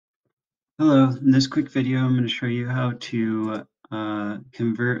Hello, in this quick video, I'm going to show you how to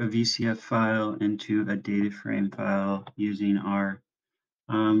convert a VCF file into a data frame file using R.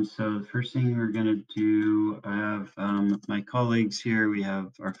 So the first thing we're going to do, I have my colleagues here, we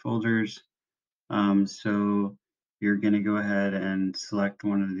have our folders. So you're going to go ahead and select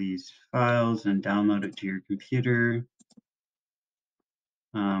one of these files and download it to your computer.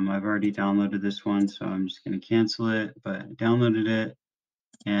 I've already downloaded this one, so I'm just going to cancel it, but I downloaded it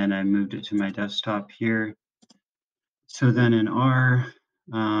and I moved it to my desktop here. So then in R,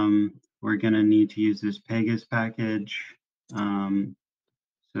 we're going to need to use this Pegas package. So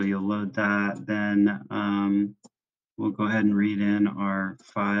you'll load that. Then we'll go ahead and read in our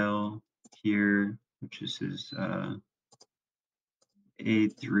file here, which is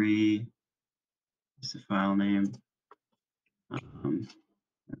A3 is the file name.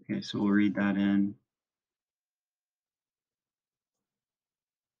 Okay, so we'll read that in.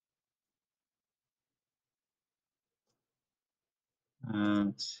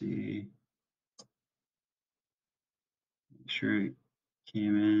 Let's see. Make sure it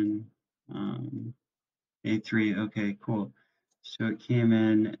came in. A3, okay, cool. So it came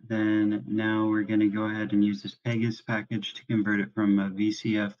in, then now we're going to go ahead and use this Pegas package to convert it from a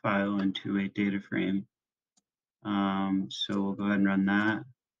VCF file into a data frame. So we'll go ahead and run that.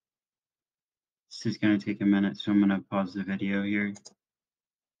 This is going to take a minute, so I'm going to pause the video here.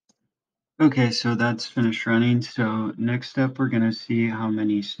 Okay, so that's finished running. So next up, we're going to see how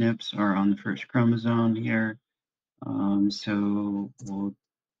many SNPs are on the first chromosome here. So we'll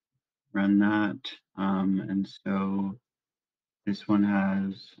run that. And so this one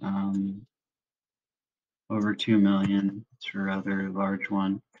has over 2 million. It's a rather large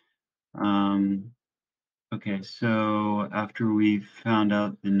one. Okay, so after we've found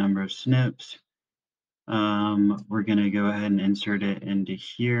out the number of SNPs, we're going to go ahead and insert it into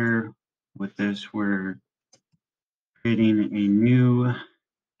here. With this, we're creating a new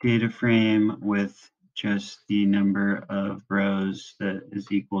data frame with just the number of rows that is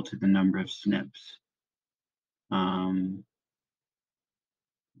equal to the number of SNPs. I'm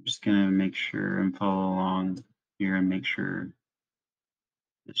just going to make sure and follow along here and make sure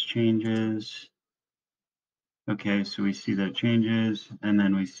this changes. Okay, so we see that it changes, and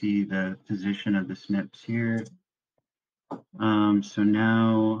then we see the position of the SNPs here. So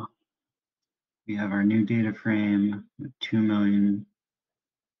now we have our new data frame with 2.7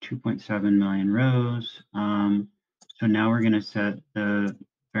 million rows. So now we're going to set the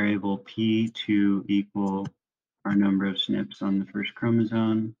variable P to equal our number of SNPs on the first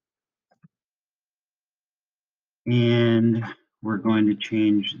chromosome. And we're going to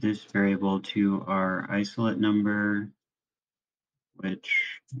change this variable to our isolate number,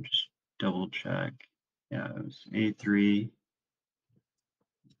 which just double check. Yeah, it was A3.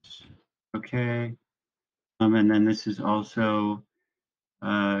 Okay. And then this is also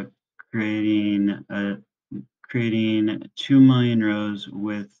creating 2 million rows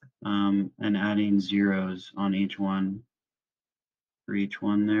with and adding zeros on each one for each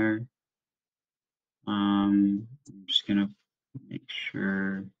one there. I'm just gonna make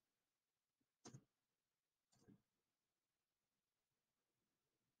sure.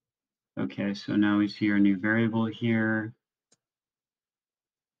 Okay, so now we see our new variable here.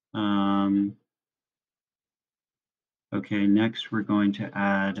 Okay, next we're going to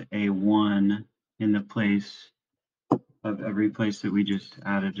add a 1 in the place of every place that we just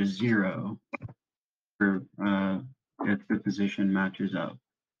added a 0 for if the position matches up.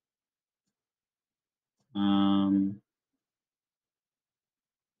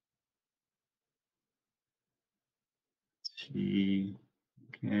 Let's see.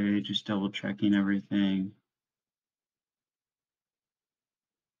 Okay, just double checking everything.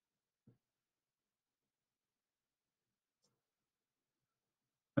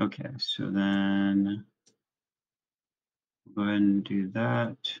 Okay, so then we'll go ahead and do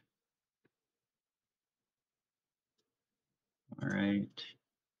that. All right.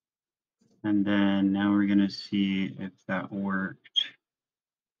 And then now we're going to see if that worked.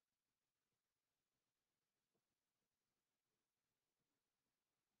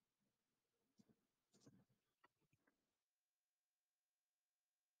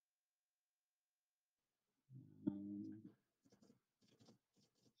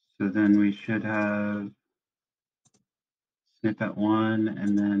 So then we should have SNP at 1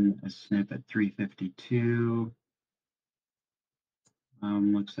 and then a SNP at 352.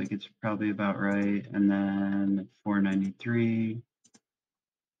 Looks like it's probably about right. And then 493.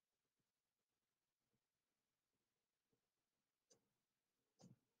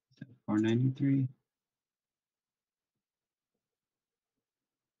 Is that 493?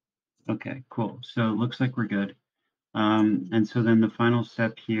 Okay, cool. So it looks like we're good. And so then the final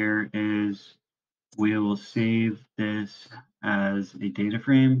step here is we will save this as a data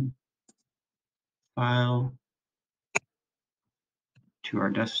frame file to our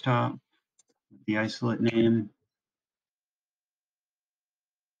desktop, the isolate name,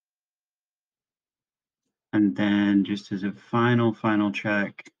 and then just as a final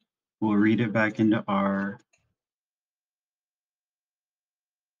check, we'll read it back into R,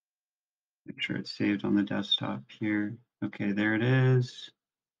 make sure it's saved on the desktop here. Okay, there it is.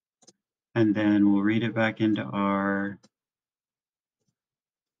 And then we'll read it back into R,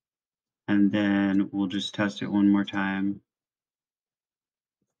 and then we'll just test it one more time.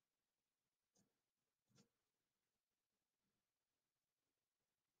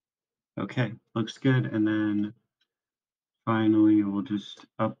 Okay, looks good. And then finally, we'll just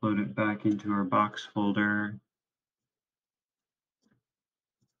upload it back into our box folder.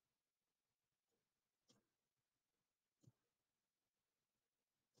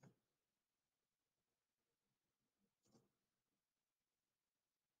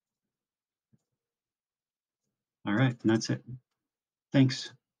 All right, and that's it.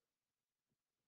 Thanks.